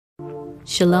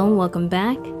Shalom, welcome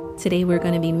back. Today we're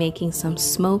going to be making some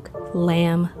smoked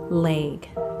lamb leg.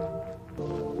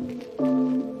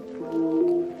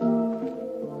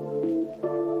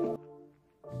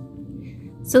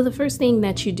 So the first thing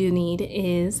that you do need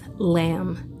is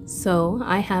lamb. So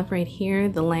I have right here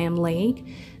the lamb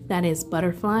leg that is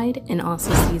butterflied and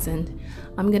also seasoned.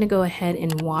 I'm going to go ahead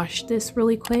and wash this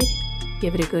really quick,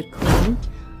 give it a good clean.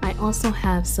 I also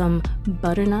have some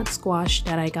butternut squash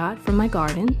that I got from my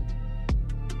garden.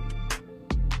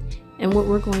 And what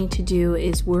we're going to do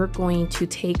is we're going to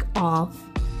take off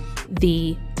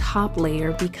the top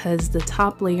layer because the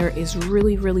top layer is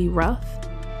really rough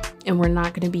and we're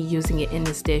not going to be using it in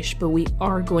this dish, but we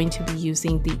are going to be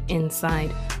using the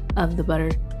inside of the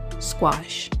butter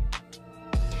squash.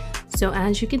 So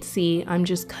as you can see, I'm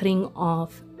just cutting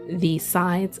off the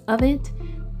sides of it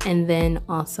and then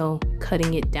also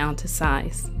cutting it down to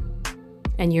size.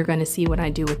 And you're going to see what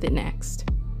I do with it next.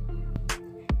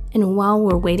 And while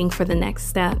we're waiting for the next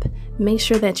step, make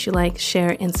sure that you like,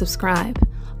 share, and subscribe.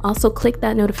 Also click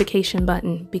that notification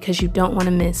button because you don't want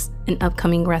to miss an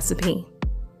upcoming recipe.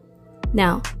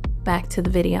 Now, back to the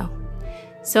video.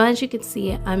 So as you can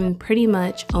see, I'm pretty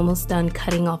much almost done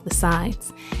cutting off the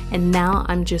sides. And now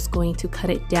I'm just going to cut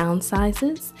it down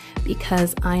sizes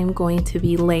because I'm going to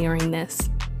be layering this.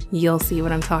 You'll see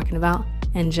what I'm talking about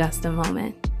in just a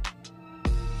moment.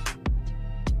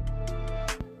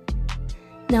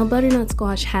 Now butternut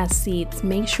squash has seeds.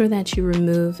 Make sure that you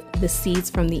remove the seeds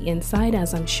from the inside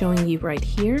as I'm showing you right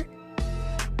here.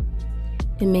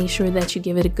 And make sure that you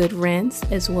give it a good rinse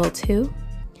as well too.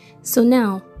 So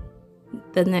now,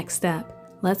 the next step,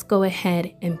 let's go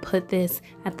ahead and put this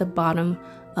at the bottom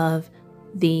of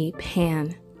the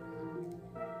pan.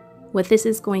 What this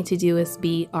is going to do is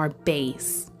be our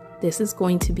base. This is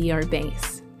going to be our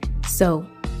base. So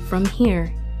from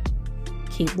here,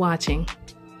 keep watching.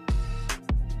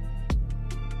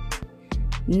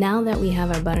 Now that we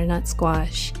have our butternut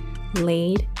squash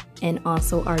laid and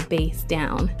also our base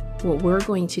down, what we're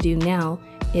going to do now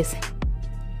is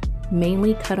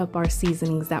mainly cut up our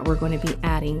seasonings that we're going to be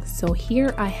adding. So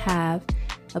here I have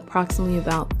approximately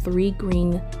about 3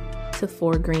 green to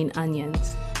 4 green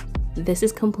onions. This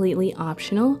is completely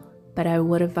optional, but I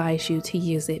would advise you to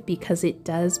use it because it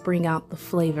does bring out the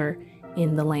flavor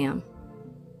in the lamb.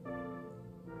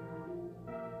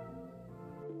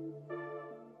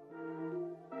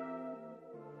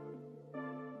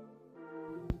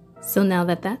 So now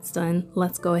that that's done,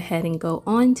 let's go ahead and go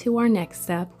on to our next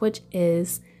step, which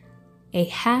is a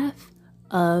half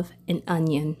of an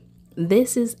onion.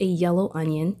 This is a yellow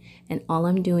onion, and all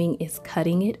I'm doing is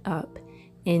cutting it up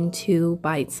into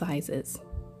bite sizes.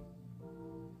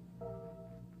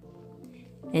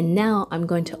 And now I'm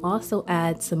going to also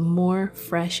add some more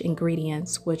fresh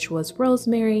ingredients, which was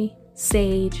rosemary,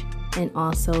 sage, and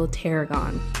also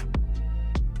tarragon.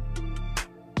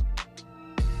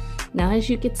 Now, as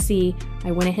you can see,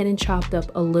 I went ahead and chopped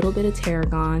up a little bit of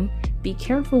tarragon. Be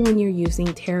careful when you're using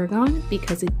tarragon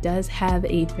because it does have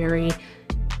a very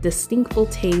distinctful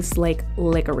taste like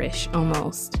licorice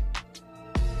almost.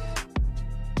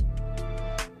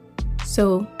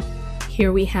 So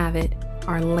here we have it,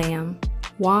 our lamb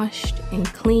washed and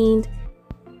cleaned.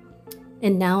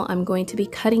 And now I'm going to be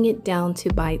cutting it down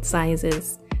to bite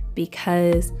sizes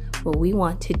because what we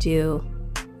want to do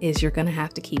is you're gonna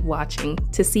have to keep watching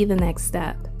to see the next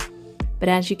step. But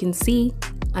as you can see,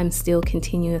 I'm still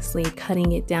continuously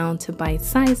cutting it down to bite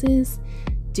sizes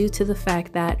due to the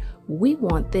fact that we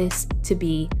want this to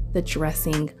be the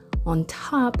dressing on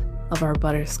top of our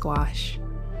butter squash.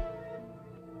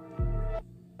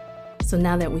 So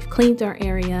now that we've cleaned our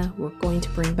area, we're going to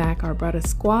bring back our butter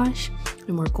squash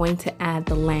and we're going to add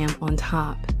the lamb on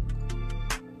top.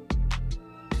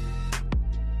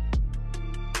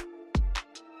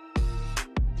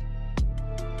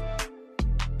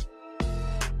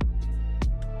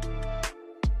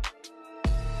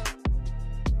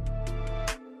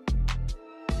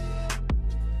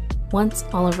 Once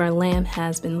all of our lamb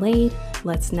has been laid,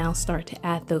 let's now start to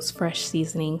add those fresh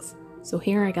seasonings. So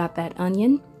here I got that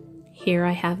onion. Here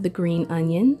I have the green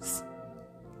onions.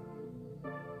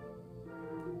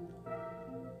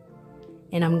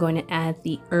 And I'm going to add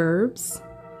the herbs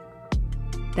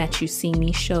that you see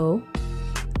me show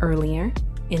earlier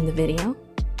in the video.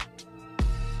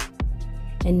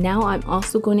 And now I'm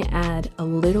also going to add a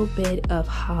little bit of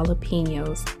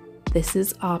jalapenos. This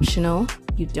is optional.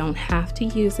 You don't have to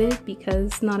use it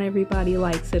because not everybody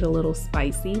likes it a little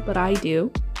spicy, but I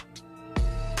do.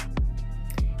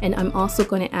 And I'm also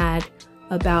going to add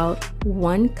about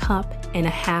 1.5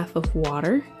 cups of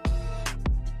water.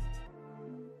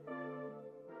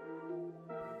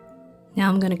 Now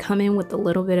I'm going to come in with a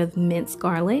little bit of minced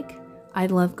garlic. I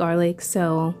love garlic,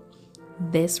 so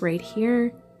this right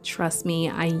here, trust me,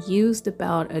 I used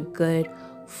about a good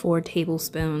 4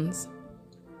 tablespoons.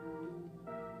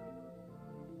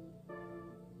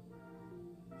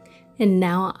 And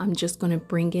now I'm just going to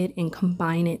bring it and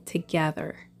combine it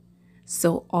together.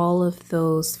 So all of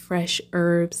those fresh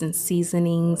herbs and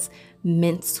seasonings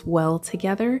mince well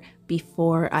together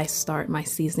before I start my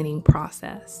seasoning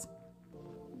process.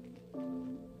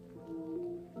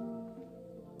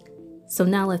 So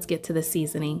now let's get to the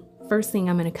seasoning. First thing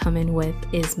I'm going to come in with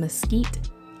is mesquite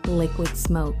liquid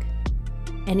smoke.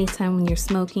 Anytime when you're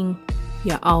smoking,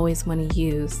 you always want to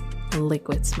use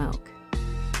liquid smoke.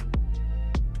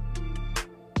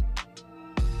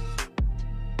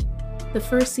 The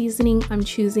first seasoning I'm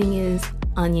choosing is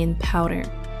onion powder.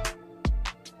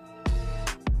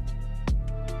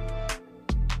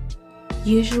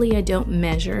 Usually I don't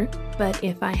measure, but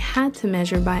if I had to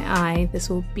measure by eye, this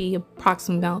will be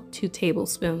approximately about 2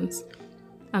 tablespoons.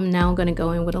 I'm now going to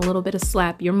go in with a little bit of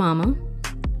Slap Your Mama,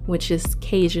 which is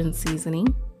Cajun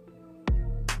seasoning.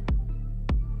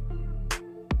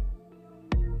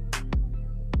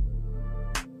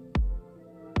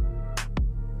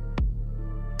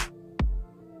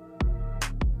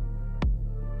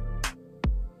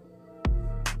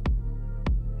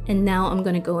 And now I'm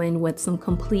going to go in with some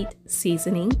complete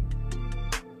seasoning.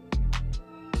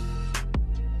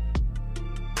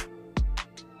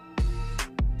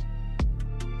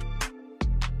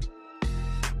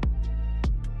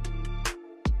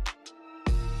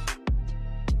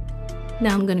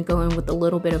 Now I'm going to go in with a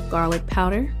little bit of garlic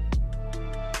powder.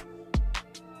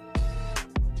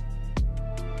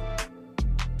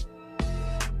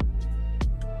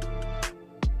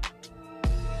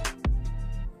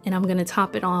 And I'm going to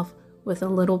top it off with a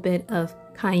little bit of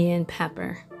cayenne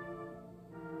pepper.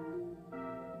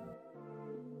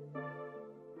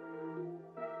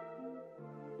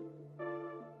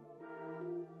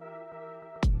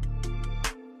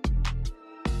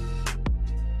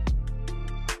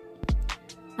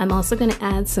 I'm also going to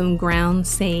add some ground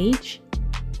sage.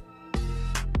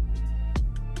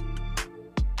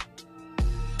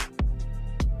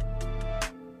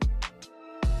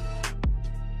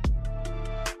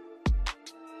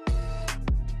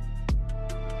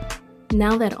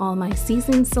 Now that all my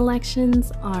seasoning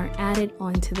selections are added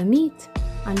onto the meat,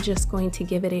 I'm just going to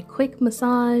give it a quick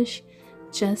massage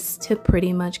just to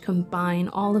pretty much combine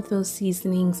all of those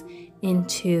seasonings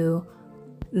into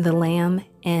the lamb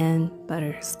and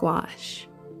butter squash.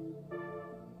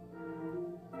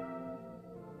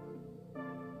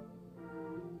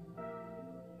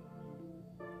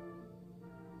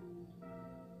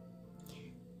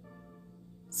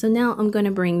 So now I'm going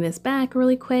to bring this back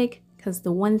really quick, because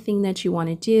the one thing that you want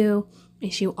to do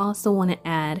is you also want to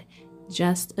add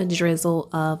just a drizzle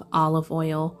of olive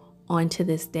oil onto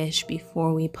this dish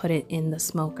before we put it in the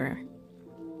smoker.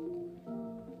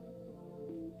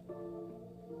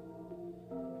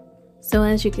 So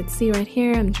as you can see right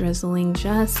here, I'm drizzling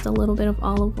just a little bit of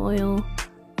olive oil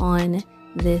on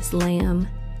this lamb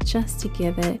just to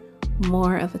give it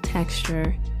more of a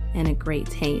texture and a great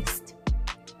taste.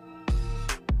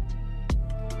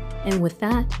 And with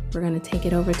that, we're going to take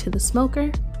it over to the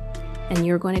smoker, and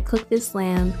you're going to cook this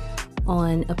lamb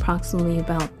on approximately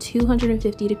about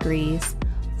 250 degrees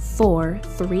for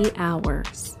 3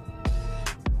 hours.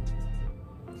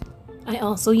 I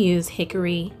also use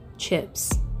hickory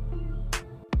chips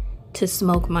to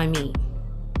smoke my meat.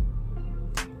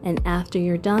 And after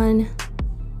you're done,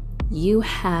 you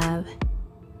have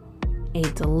a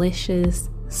delicious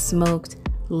smoked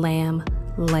lamb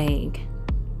leg.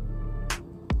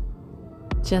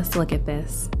 Just look at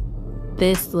this.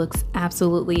 This looks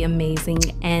absolutely amazing,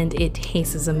 and it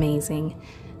tastes amazing.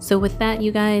 So with that,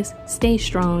 you guys, stay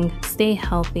strong, stay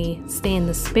healthy, stay in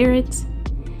the spirit.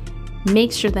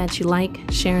 Make sure that you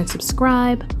like, share, and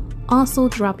subscribe. Also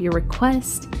drop your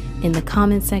request in the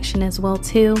comment section as well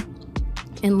too,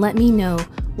 and let me know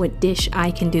what dish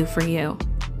I can do for you.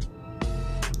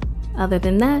 Other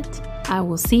than that, I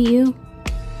will see you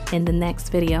in the next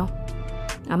video.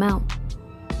 I'm out.